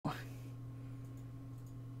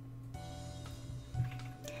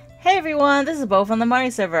Hey everyone, this is Bo from the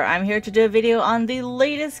Money Server. I'm here to do a video on the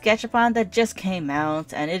latest Gachapon that just came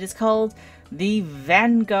out, and it is called the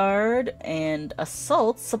Vanguard and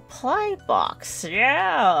Assault Supply Box.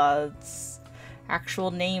 Yeah, it's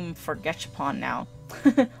actual name for Gachapon now.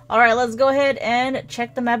 Alright, let's go ahead and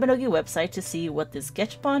check the Mabinogi website to see what this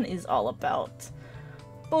Gachapon is all about.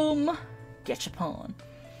 Boom! Gachapon.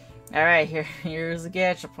 Alright, here's a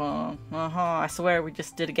Gachapon. I swear we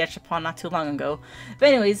just did a Gachapon not too long ago.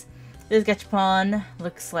 But anyways, this Gachapon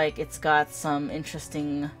looks like it's got some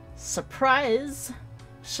interesting surprise.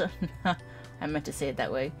 I meant to say it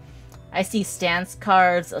that way. I see stance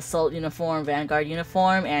cards, assault uniform, vanguard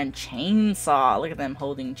uniform, and chainsaw. Look at them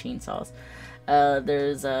holding chainsaws.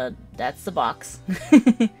 That's the box.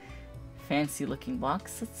 Fancy looking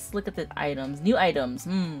box. Let's look at the items. New items.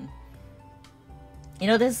 You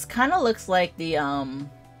know, this kind of looks like the,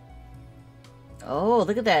 oh,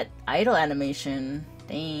 look at that idle animation.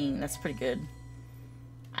 Dang, that's pretty good.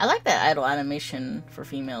 I like that idle animation for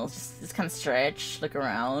females. Just kind of stretch, look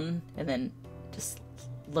around, and then just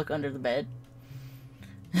look under the bed.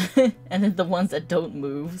 And then the ones that don't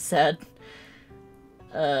move, sad.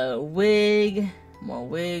 Wig, more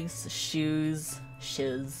wigs, shoes,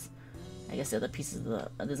 shiz. I guess the other pieces of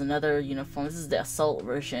there's another uniform. This is the assault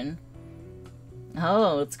version.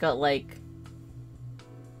 Oh, it's got like...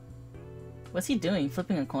 What's he doing?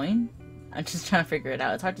 Flipping a coin? I'm just trying to figure it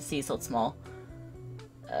out. It's hard to see, so it's small.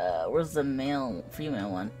 Where's the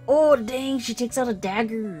female one? Oh, dang! She takes out a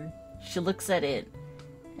dagger! She looks at it.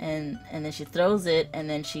 And then she throws it, and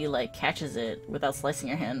then she, like, catches it without slicing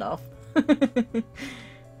her hand off.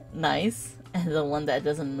 Nice. And the one that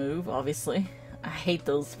doesn't move, obviously. I hate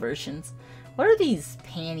those versions. What are these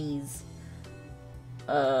panties?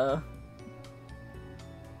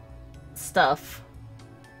 Stuff.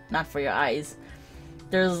 Not for your eyes.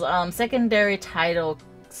 There's secondary title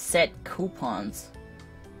set coupons.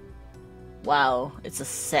 Wow, it's a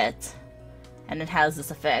set. And it has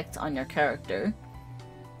this effect on your character.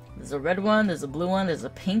 There's a red one, there's a blue one, there's a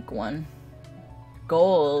pink one.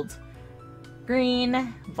 Gold,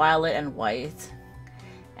 green, violet, and white.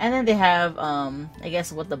 And then they have, I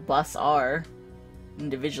guess what the buffs are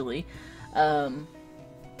individually.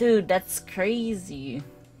 Dude, that's crazy.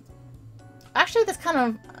 Actually, that's kind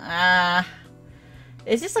of,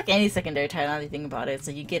 it's just like any secondary title, now that you think about it.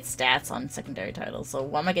 So you get stats on secondary titles. So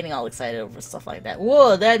why am I getting all excited over stuff like that?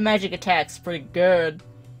 Whoa, that magic attack's pretty good.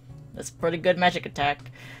 That's pretty good magic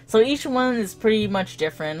attack. So each one is pretty much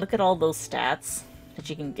different. Look at all those stats that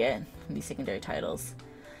you can get from these secondary titles.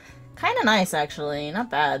 Kind of nice, actually. Not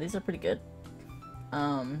bad. These are pretty good.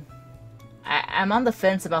 I'm on the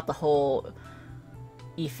fence about the whole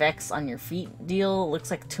effects on your feet deal.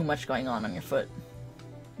 Looks like too much going on your foot.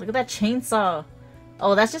 Look at that chainsaw.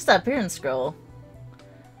 Oh, that's just the appearance scroll.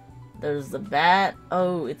 There's the bat.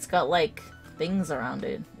 Oh, it's got like things around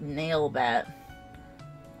it. Nail bat.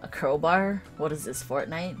 A crowbar. What is this,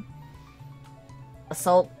 Fortnite?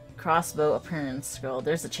 Assault crossbow appearance scroll.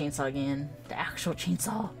 There's the chainsaw again. The actual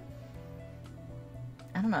chainsaw.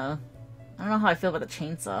 I don't know. I don't know how I feel about the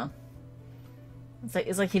chainsaw.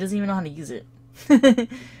 It's like he doesn't even know how to use it.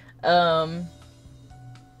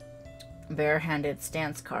 Barehanded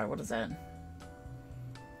stance card. What is that?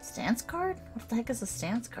 Stance card? What the heck is a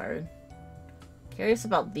stance card? Curious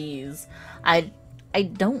about these. I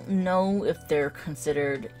don't know if they're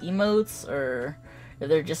considered emotes or if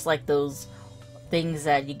they're just like those things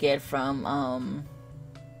that you get from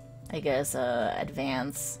I guess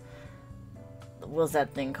advance. What was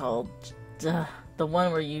that thing called? The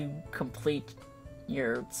one where you complete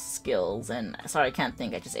your skills, and sorry, I can't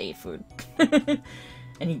think, I just ate food.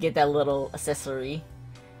 And you get that little accessory.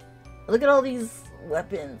 Look at all these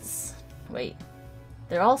weapons. Wait,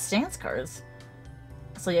 they're all stance cards.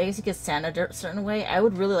 So yeah, I guess you can stand a certain way. I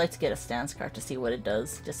would really like to get a stance card to see what it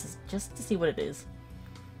does, just to see what it is.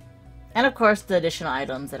 And of course the additional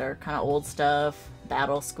items that are kind of old stuff,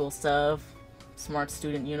 battle school stuff, smart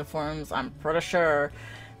student uniforms. I'm pretty sure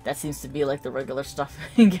that seems to be like the regular stuff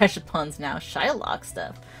in Gachapons now. Shylock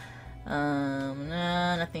stuff. No,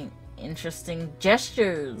 nothing interesting.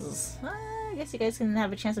 Gestures. I guess you guys can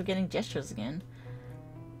have a chance of getting gestures again.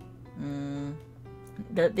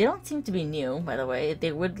 They don't seem to be new, by the way.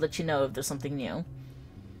 They would let you know if there's something new.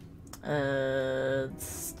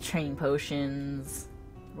 Training potions,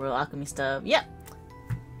 royal alchemy stuff. Yep.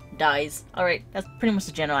 Dies. Alright, that's pretty much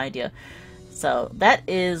the general idea. So that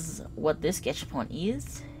is what this Gachapon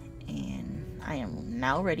is, and I am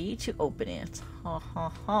now ready to open it. Ha ha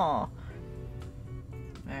ha.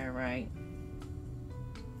 Alright.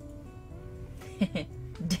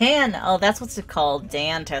 Dan! Oh, that's what's it called.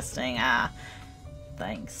 Dan testing. Ah.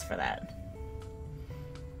 thanks for that.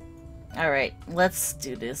 Alright, let's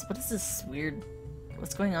do this. What is this weird...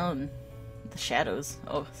 What's going on? The shadows.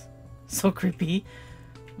 Oh, so creepy.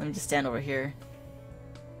 Let me just stand over here.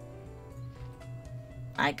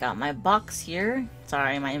 I got my box here.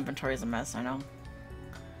 Sorry, my inventory is a mess, I know.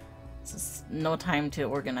 This is no time to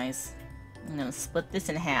organize. I'm gonna split this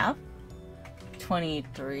in half.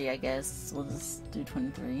 23, I guess. We'll just do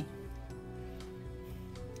 23.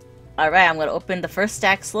 Alright, I'm gonna open the first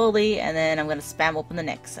stack slowly, and then I'm gonna spam open the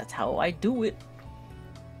next. That's how I do it.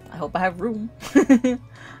 I hope I have room. I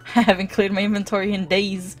haven't cleared my inventory in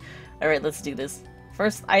days. Alright, let's do this.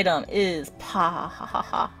 First item is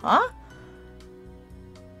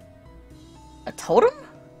a totem?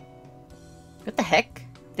 What the heck?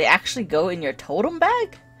 They actually go in your totem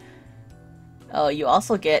bag? Oh, you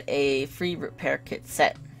also get a free repair kit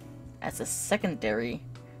set as a secondary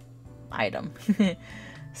item.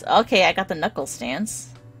 So, okay, I got the knuckle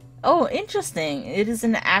stance. Oh, interesting. It is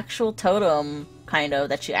an actual totem, kind of,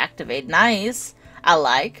 that you activate. Nice. I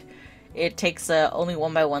like. It takes only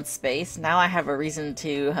 1x1 space. Now I have a reason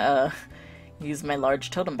to use my large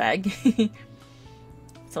totem bag.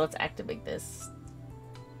 So let's activate this.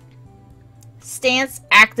 Stance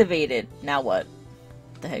activated. Now what?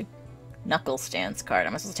 What the heck? Knuckle stance card.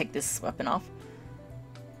 Am I supposed to take this weapon off?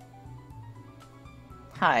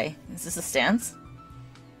 Hi. Is this a stance?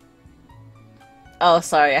 Oh,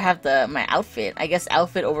 sorry. I have my outfit. I guess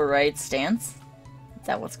outfit overrides stance. Is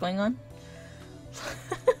that what's going on?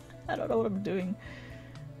 I don't know what I'm doing.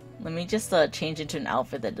 Let me just change into an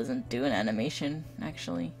outfit that doesn't do an animation,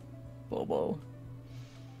 actually. Bobo.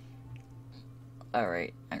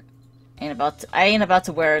 Alright. I ain't about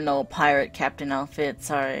to wear no pirate captain outfit.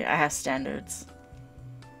 Sorry, I have standards.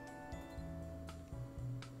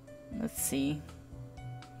 Let's see.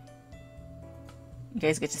 You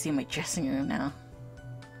guys get to see my dressing room now.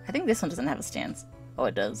 I think this one doesn't have a stance. Oh,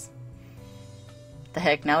 it does. The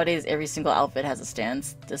heck, nowadays every single outfit has a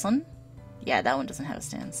stance. This one? Yeah, that one doesn't have a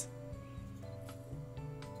stance.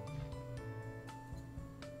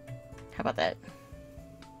 How about that?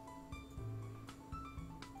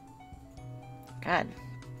 God.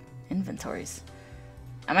 Inventories.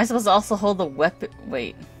 Am I supposed to also hold the weapon?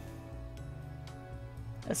 Wait.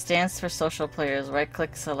 A stance for social players. Right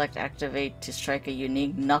click, select, activate to strike a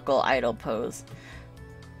unique knuckle idle pose.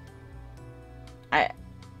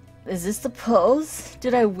 Is this the pose?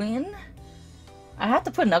 Did I win? I have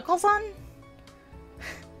to put knuckles on?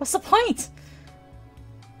 What's the point?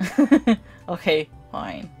 Okay,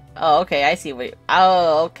 fine. Oh, okay, I see. Wait.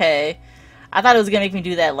 Oh, okay. I thought it was gonna make me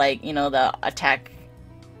do that, like, you know, the attack,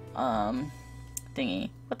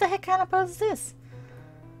 thingy. What the heck kind of pose is this?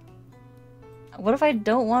 What if I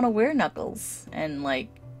don't want to wear knuckles and, like,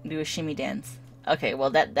 do a shimmy dance? Okay,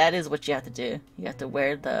 well, that is what you have to do. You have to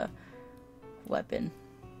wear the weapon.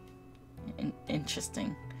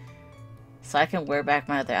 Interesting. So I can wear back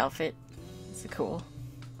my other outfit. Is it cool?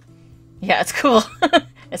 Yeah, it's cool.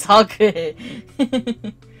 It's all good.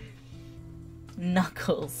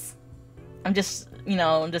 Knuckles. I'm just, you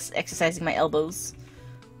know, I'm just exercising my elbows.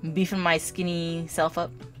 Beefing my skinny self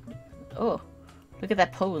up. Oh, look at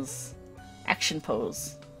that pose. Action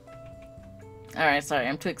pose. Alright, sorry,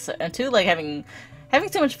 I'm too excited. I'm too, like, having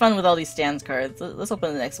too much fun with all these stance cards. Let's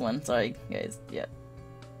open the next one. Sorry, guys. Yep.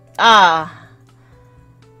 Ah!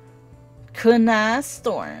 Kuna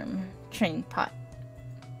Storm. Training pot.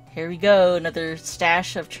 Here we go. Another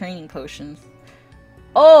stash of training potions.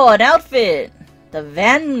 Oh, an outfit! The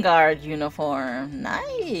Vanguard uniform.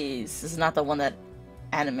 Nice! This is not the one that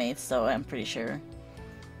animates, though, I'm pretty sure.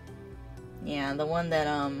 Yeah, the one that,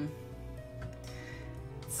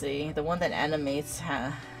 let's see. The one that animates,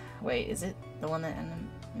 wait, is it the one that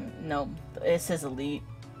no, it says Elite.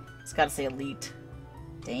 It's gotta say Elite.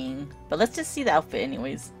 Dang. But let's just see the outfit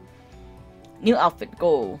anyways. New outfit,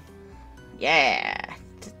 go. Yeah.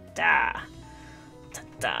 Ta-da.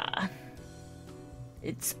 Ta-da.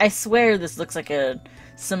 I swear this looks like a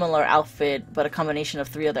similar outfit, but a combination of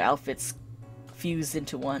 3 other outfits fused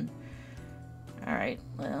into one. Alright,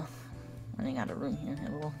 well, running out of room here.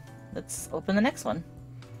 Let's open the next one.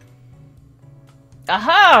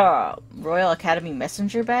 Aha! Royal Academy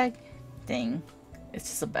messenger bag? Dang. It's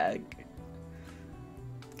just a bag.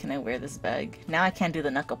 Can I wear this bag? Now I can't do the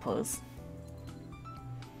knuckle pose.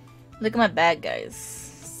 Look at my bag,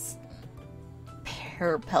 guys.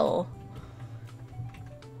 Purple.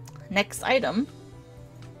 Next item.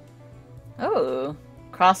 Oh.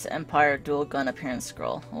 Cross Empire dual gun appearance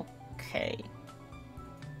scroll. Okay.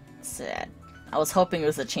 Sad. I was hoping it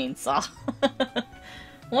was a chainsaw.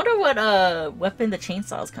 Wonder what weapon the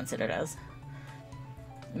chainsaw is considered as.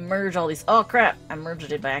 Merge all these. Oh crap! I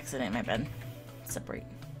merged it by accident. My bad. Separate.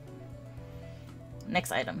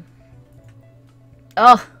 Next item.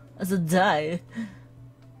 Oh, it's a dye.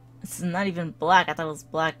 It's not even black. I thought it was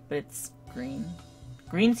black, but it's green.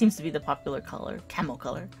 Green seems to be the popular color. Camo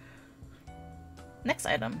color. Next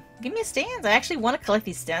item. Give me a stance. I actually want to collect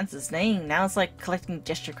these stances. Dang, now it's like collecting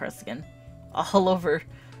gesture cards again. All over.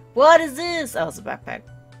 What is this? Oh, it's a backpack.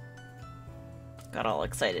 Got all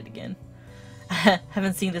excited again.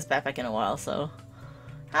 Haven't seen this backpack in a while, so...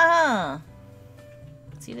 Ah!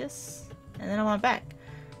 See this? And then I want it back.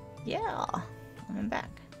 Yeah! I'm back.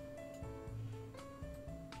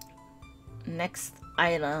 Next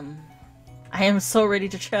item. I am so ready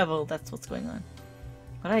to travel. That's what's going on.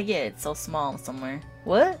 What did I get? It's so small somewhere.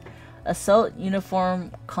 What? Assault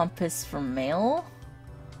uniform compass for male?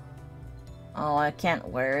 Oh, I can't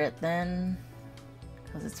wear it then.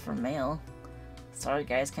 Because it's for male. Sorry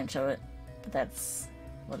guys, can't show it. But that's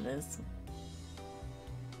what it is.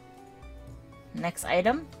 Next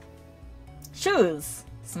item. Shoes!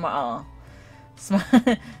 Smart. Oh. Smart.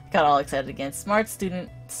 Got all excited again. Smart student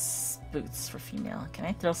boots for female. Can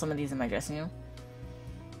I throw some of these in my dressing room?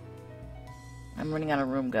 I'm running out of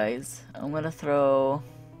room, guys. I'm gonna throw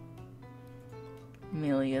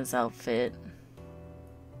Amelia's outfit.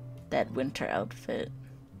 That winter outfit.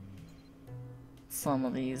 Some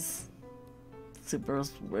of these.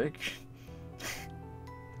 Super's work.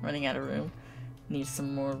 Running out of room. Need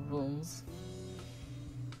some more rooms.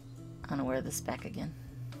 I'm gonna wear this back again.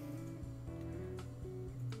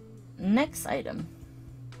 Next item.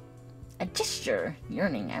 A gesture.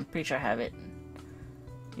 Yearning. I'm pretty sure I have it.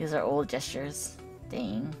 These are old gestures.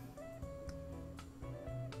 Dang.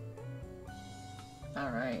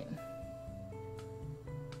 Alright.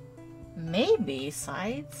 Maybe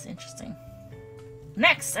sides? Interesting.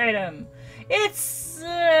 Next item! It's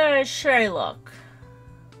Shylock.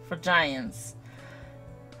 For giants.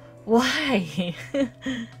 Why?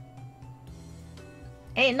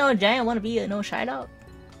 Ain't no giant wanna be a no Shylock.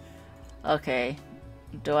 Okay.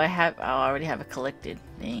 Do I have... Oh, I already have it collected.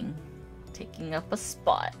 Dang. Taking up a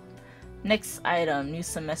spot. Next item. New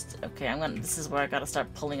semester. Okay, I'm gonna... This is where I gotta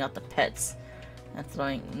start pulling out the pets. And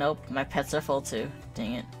throwing... Nope, my pets are full too.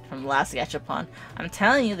 Dang it. From last Gachapon. I'm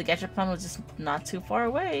telling you, the Gachapon was just not too far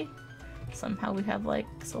away. Somehow we have like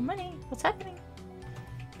so many. What's happening?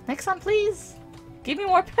 Next one, please. Give me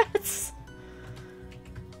more pets.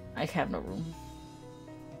 I have no room.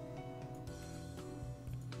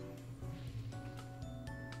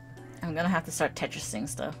 I'm gonna have to start Tetrising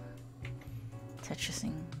stuff.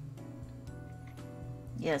 Tetrising.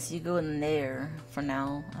 Yes, you go in there for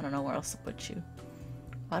now. I don't know where else to put you.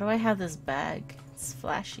 Why do I have this bag? It's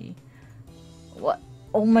flashy. What?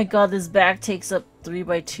 Oh my god, this bag takes up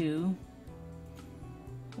 3x2.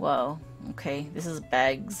 Whoa. Okay, this is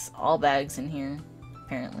bags. All bags in here,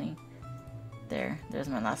 apparently. There's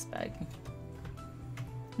my last bag.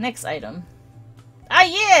 Next item. Ah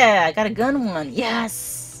yeah! I got a gun one.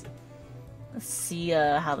 Yes! Let's see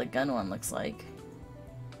how the gun one looks like.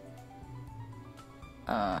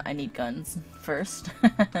 I need guns first.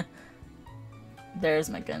 There's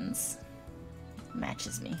my guns.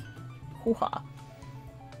 Matches me. Hoo-ha.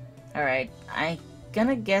 Alright, I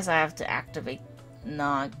gonna guess I have to activate...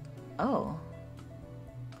 Not... Oh.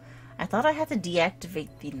 I thought I had to deactivate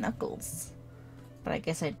the knuckles. But I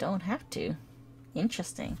guess I don't have to.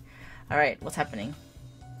 Interesting. Alright, what's happening?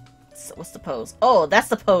 So, what's the pose? Oh, that's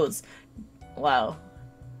the pose! Wow.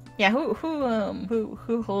 Yeah,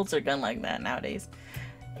 who holds their gun like that nowadays?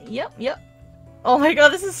 Yep. Oh my god,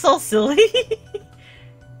 this is so silly!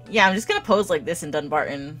 Yeah, I'm just gonna pose like this in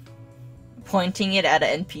Dunbarton. Pointing it at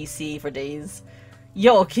an NPC for days.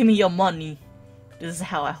 Yo, give me your money! This is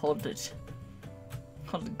how I hold it.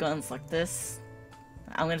 Hold the guns like this.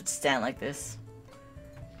 I'm gonna stand like this.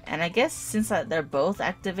 And I guess since they're both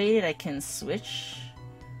activated, I can switch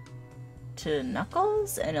to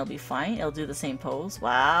Knuckles and it'll be fine. It'll do the same pose.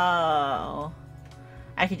 Wow.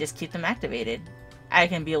 I can just keep them activated. I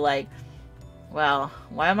can be like, wow,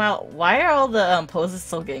 why are all the poses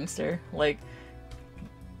so gangster? Like,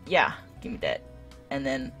 yeah, give me that. And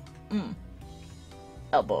then,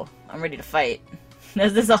 elbow. I'm ready to fight.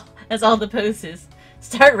 That's all the poses.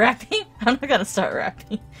 Start rapping? I'm not gonna start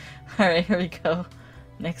rapping. Alright, here we go.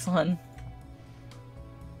 Next one.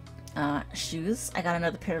 Shoes. I got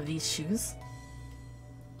another pair of these shoes.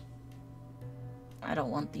 I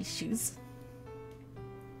don't want these shoes.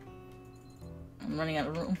 I'm running out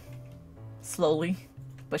of room. Slowly,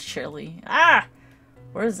 but surely. Ah!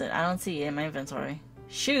 Where is it? I don't see it in my inventory.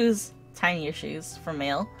 Shoes. Tinier shoes for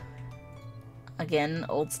male. Again,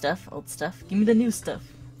 old stuff. Give me the new stuff.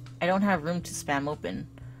 I don't have room to spam open.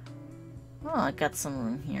 Oh, I got some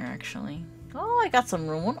room here, actually. Oh, I got some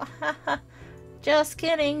room. Just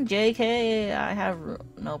kidding, JK. I have room.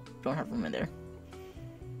 Nope, don't have room in there.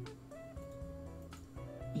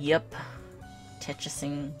 Yep.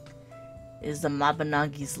 Tetrising is the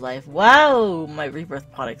Mabinogi's life. Wow! My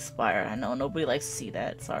rebirth pod expired. I know, nobody likes to see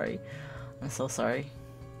that. Sorry. I'm so sorry.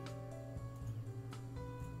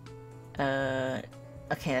 Okay,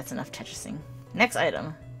 that's enough Tetrising. Next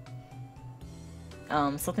item.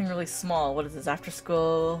 Something really small. What is this? After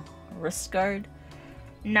school wrist guard?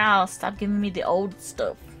 No, stop giving me the old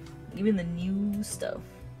stuff. Give me the new stuff.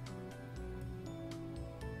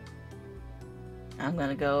 I'm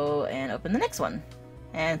gonna go and open the next one.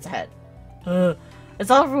 And it's a head.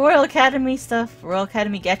 It's all Royal Academy stuff. Royal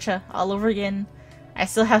Academy Gacha all over again. I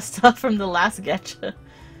still have stuff from the last Gacha.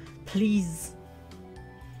 Please.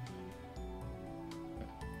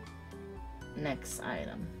 Next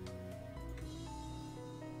item.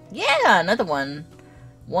 Yeah, another one.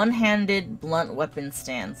 One-handed blunt weapon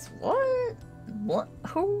stance. What?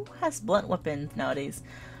 Who has blunt weapons nowadays?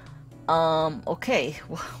 Okay.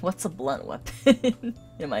 What's a blunt weapon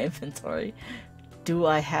in my inventory? Do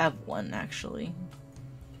I have one, actually?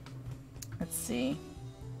 Let's see.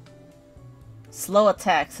 Slow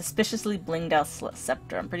attack. Suspiciously blinged out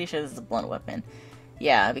scepter. I'm pretty sure this is a blunt weapon.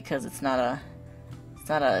 Yeah, because it's not a...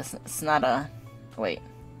 Wait.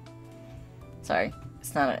 Sorry.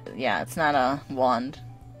 It's not a... Yeah, it's not a wand.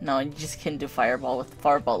 No, you just can do fireball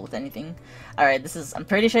with anything. Alright, this is... I'm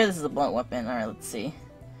pretty sure this is a blunt weapon. Alright, let's see.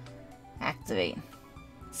 Activate.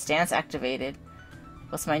 Stance activated.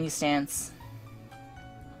 What's my new stance?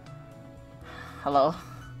 Hello?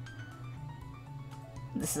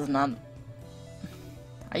 This is not...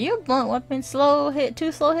 Are you a blunt weapon? Slow hit,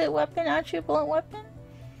 2 slow hit weapon? Aren't you a blunt weapon?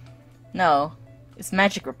 No. It's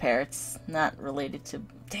magic repair. It's not related to...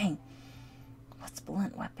 Dang. What's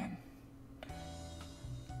blunt weapon?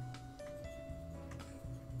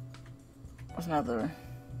 What's another...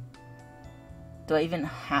 Do I even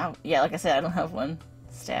have... Yeah, like I said, I don't have one.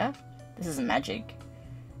 Staff? This is magic.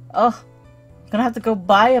 Oh. I'm gonna have to go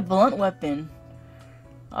buy a blunt weapon.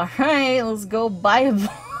 Alright, let's go buy a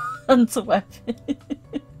blunt weapon.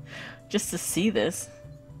 Just to see this.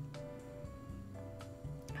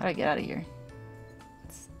 How do I get out of here?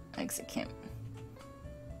 Let's exit camp.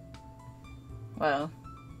 Wow.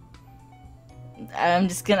 I'm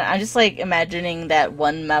just like imagining that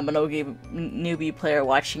one Mabinogi newbie player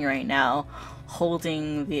watching right now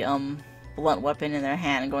holding the blunt weapon in their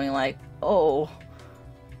hand and going like, oh,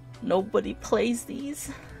 nobody plays these?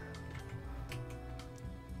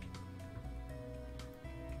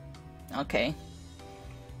 Okay.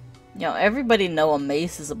 Yo, everybody know a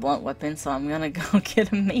mace is a blunt weapon, so I'm gonna go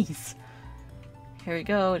get a mace. Here we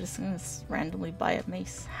go, just gonna randomly buy a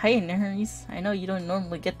mace. Hey nerds, I know you don't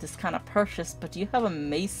normally get this kind of purchase, but do you have a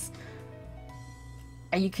mace?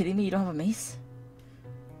 Are you kidding me? You don't have a mace?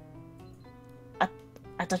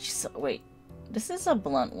 I thought you saw- wait. This is a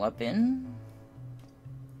blunt weapon.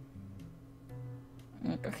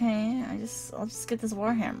 Okay, I'll just get this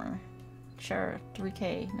Warhammer. Sure,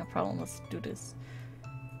 3K, no problem, let's do this.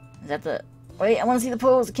 Is that the... Wait, I wanna see the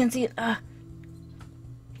pose, I can't see it, ah!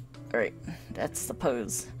 Alright, that's the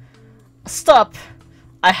pose. Stop!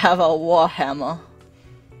 I have a Warhammer.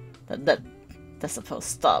 That's the pose.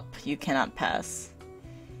 Stop, you cannot pass.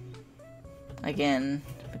 Again,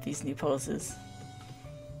 with these new poses.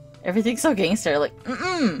 Everything's so gangster, like,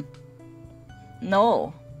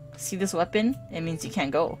 no. See this weapon? It means you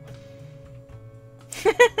can't go.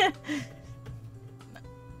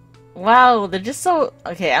 Wow, they're just so...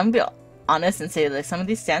 Okay, I'm gonna be honest and say, like, some of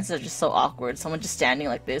these stances are just so awkward. Someone just standing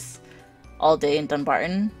like this all day in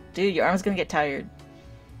Dunbarton. Dude, your arm's gonna get tired.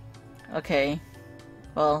 Okay.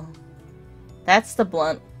 Well, that's the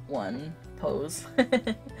blunt one pose.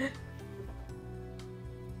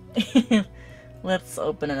 Let's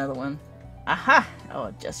open another one. Aha! Oh,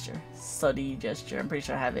 a gesture. Study gesture. I'm pretty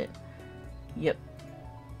sure I have it. Yep.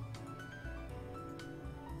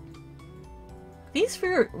 These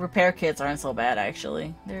free repair kits aren't so bad,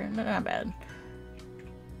 actually. They're not bad.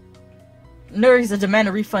 Nerds, I demand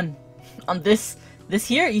a refund on this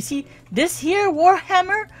here. You see, this here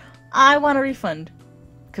Warhammer, I want a refund.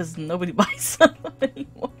 Because nobody buys them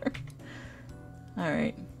anymore.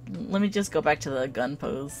 Alright. Let me just go back to the gun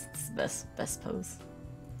pose. It's the best pose.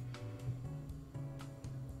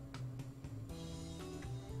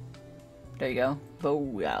 There you go.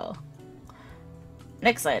 Booyah.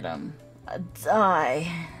 Next item. A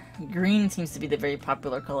dye. Green seems to be the very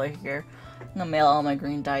popular color here. I'm gonna mail all my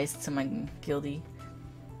green dyes to my guildie.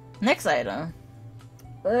 Next item.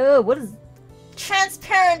 Oh, what is...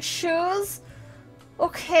 Transparent shoes?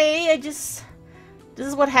 Okay, this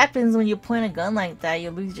is what happens when you point a gun like that, you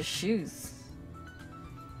lose your shoes.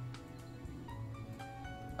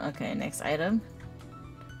 Okay, next item.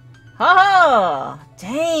 Oh,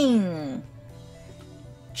 dang!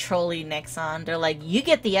 Trolley Nexon. They're like, you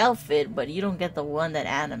get the outfit, but you don't get the one that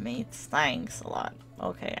animates. Thanks a lot.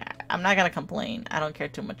 Okay, I'm not gonna complain. I don't care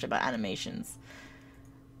too much about animations.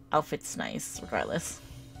 Outfit's nice, regardless.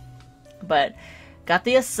 But, got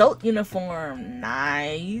the assault uniform.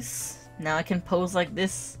 Nice. Now I can pose like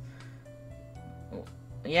this.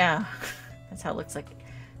 Yeah, that's how it looks like.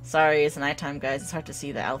 Sorry, it's nighttime, guys. It's hard to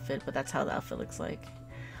see the outfit, but that's how the outfit looks like.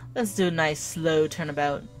 Let's do a nice, slow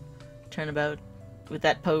turnabout. Turnabout with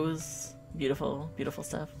that pose. Beautiful, beautiful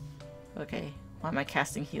stuff. Okay, why am I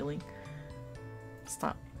casting healing?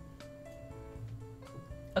 Stop.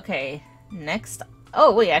 Okay, next.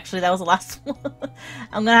 Oh, wait, actually, that was the last one.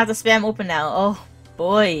 I'm gonna have to spam open now. Oh,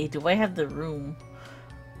 boy, do I have the room?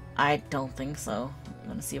 I don't think so. I'm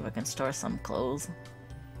gonna see if I can store some clothes.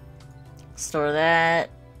 Store that.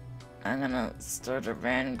 I'm gonna store the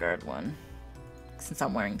Vanguard one, since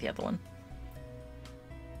I'm wearing the other one.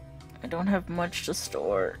 I don't have much to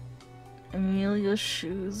store. Amelia's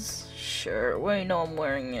shoes. Sure. Wait, no, I'm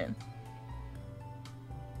wearing it.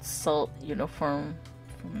 Salt uniform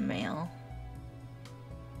from male.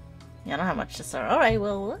 Yeah, I don't have much to store. Alright,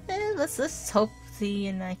 well, let's hope, see,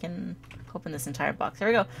 and I can open this entire box. Here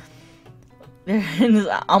we go.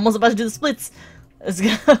 They're almost about to do the splits. Let's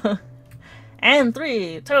go. And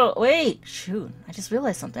 3, 2, wait, shoot. I just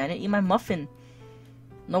realized something. I didn't eat my muffin.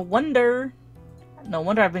 No wonder. No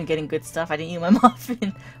wonder I've been getting good stuff. I didn't eat my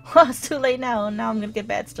muffin. Well, it's too late now. Now I'm gonna get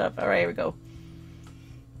bad stuff. Alright, here we go.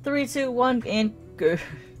 3, 2, 1, and go.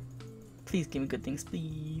 Please give me good things,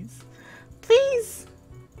 please. Please!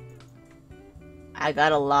 I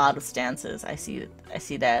got a lot of stances. I see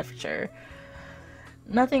that for sure.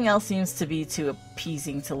 Nothing else seems to be too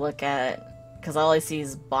appeasing to look at, because all I see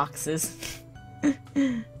is boxes.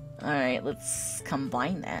 Alright, let's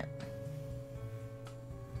combine that.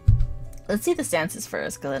 Let's see the stances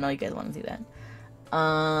first, because I know you guys want to see that.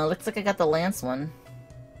 Looks like I got the lance one.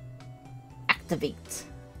 Activate.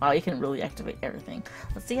 Wow, you can really activate everything.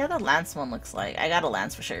 Let's see how the lance one looks like. I got a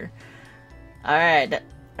lance for sure. Alright,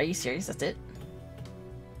 are you serious? That's it?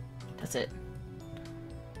 That's it.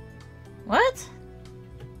 What?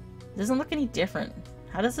 It doesn't look any different.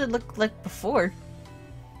 How does it look like before?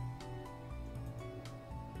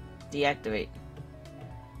 Deactivate.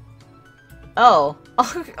 Oh.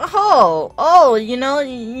 Oh, you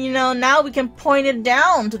know, now we can point it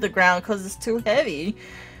down to the ground because it's too heavy.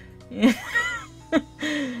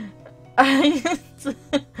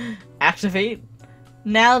 Activate.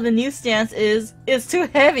 Now the new stance is, it's too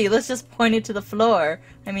heavy, let's just point it to the floor.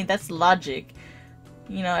 I mean, that's logic.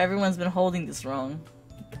 You know, everyone's been holding this wrong.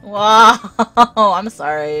 Wow, I'm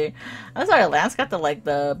sorry. I'm sorry, Lance got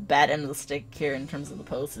the bad end of the stick here in terms of the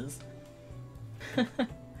poses.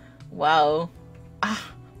 Wow.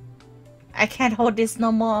 Ah, I can't hold this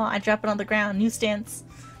no more. I drop it on the ground. New stance.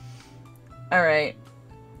 Alright.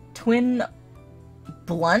 Twin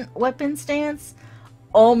blunt weapon stance?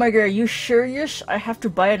 Oh my god, are you serious? I have to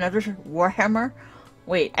buy another Warhammer?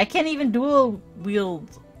 Wait, I can't even dual wield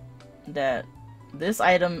that. This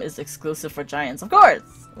item is exclusive for giants, of course.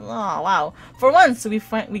 Oh wow! For once we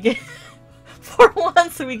get for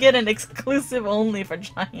once we get an exclusive only for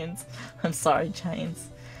giants. I'm sorry, giants.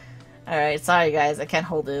 All right, sorry guys, I can't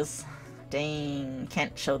hold this. Dang,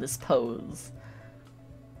 can't show this pose.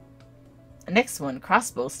 Next one,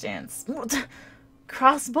 crossbow stance.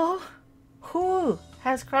 Crossbow? Who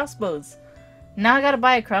has crossbows? Now I gotta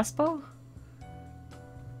buy a crossbow?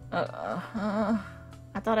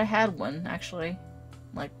 I thought I had one, actually.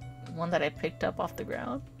 Like, one that I picked up off the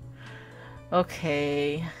ground.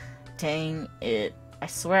 Okay. Dang it. I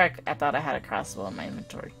swear I thought I had a crossbow in my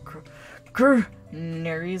inventory.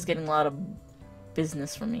 Neri's getting a lot of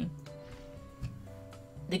business from me.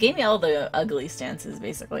 They gave me all the ugly stances,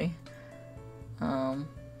 basically.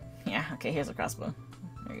 Yeah, okay, here's a crossbow.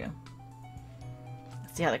 There you go.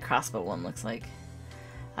 Let's see how the crossbow one looks like.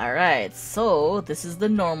 Alright, so this is the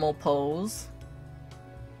normal pose.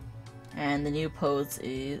 And the new pose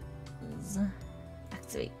is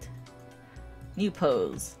activate. New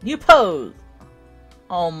pose. New pose!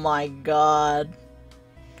 Oh my god.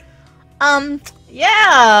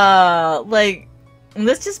 Yeah! Like,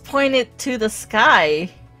 let's just point it to the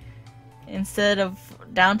sky instead of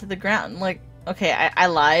down to the ground. Like, okay, I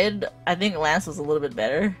lied. I think Lance was a little bit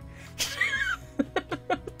better.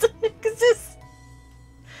 What the heck is this?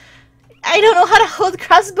 I don't know how to hold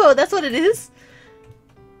crossbow, that's what it is?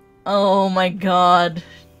 Oh my god.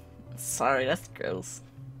 Sorry, that's gross.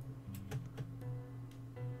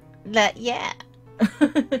 Yeah.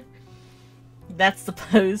 That's the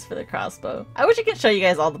pose for the crossbow. I wish I could show you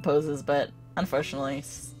guys all the poses, but unfortunately,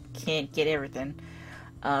 can't get everything.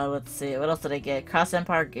 Let's see, what else did I get? Cross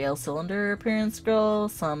Empire Gale Cylinder appearance scroll,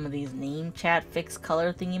 some of these name chat fixed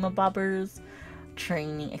color thingamabobbers,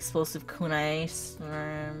 training explosive kunai,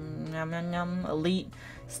 elite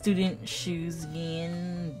student shoes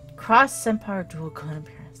again, Cross Empire dual gun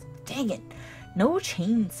appearance. Dang it! No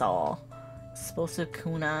chainsaw. Explosive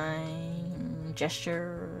kunai,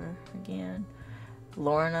 gesture again.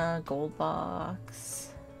 Lorna gold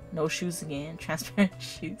box. No shoes again. Transparent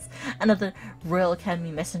shoes. Another Royal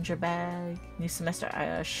Academy messenger bag. New semester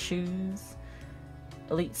shoes.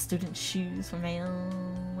 Elite student shoes for male.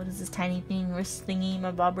 What is this tiny thing? Wrist thingy,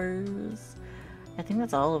 my bobbers. I think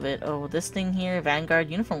that's all of it. Oh, this thing here. Vanguard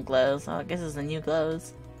uniform gloves. Oh, I guess it's the new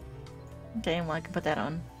gloves. Okay, well I can put that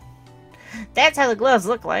on. That's how the gloves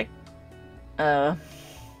look like. Meh.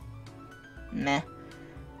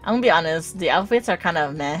 I'm gonna be honest, the outfits are kind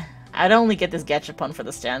of meh. I'd only get this Gachapon for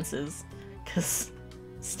the stances. Because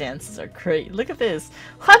stances are great. Look at this.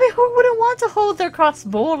 I mean, who wouldn't want to hold their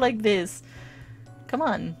crossbow like this? Come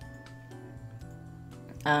on.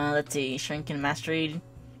 Let's see. Shrinking Mastery.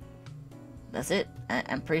 That's it.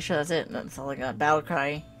 I'm pretty sure that's it. That's all I got. Battle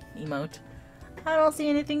Cry emote. I don't see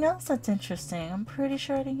anything else that's interesting. I'm pretty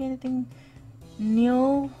sure I didn't get anything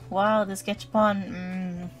new. Wow, this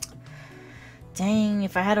Gachapon. Dang,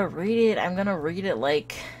 if I had to rate it, I'm gonna rate it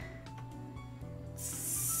like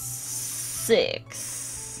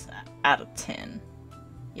 6 out of 10.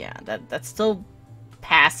 Yeah, that's still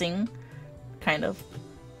passing, kind of,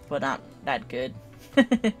 but not that good.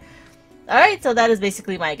 Alright, so that is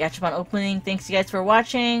basically my Gachapon opening. Thanks you guys for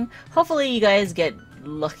watching. Hopefully you guys get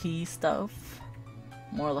lucky stuff.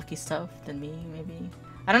 More lucky stuff than me, maybe.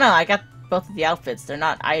 I don't know, I got both of the outfits. They're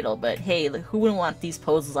not idle, but hey, who wouldn't want these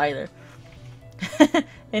poses either?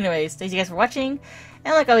 Anyways, thank you guys for watching.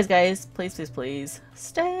 And like always, guys, please, please, please,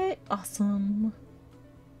 stay awesome.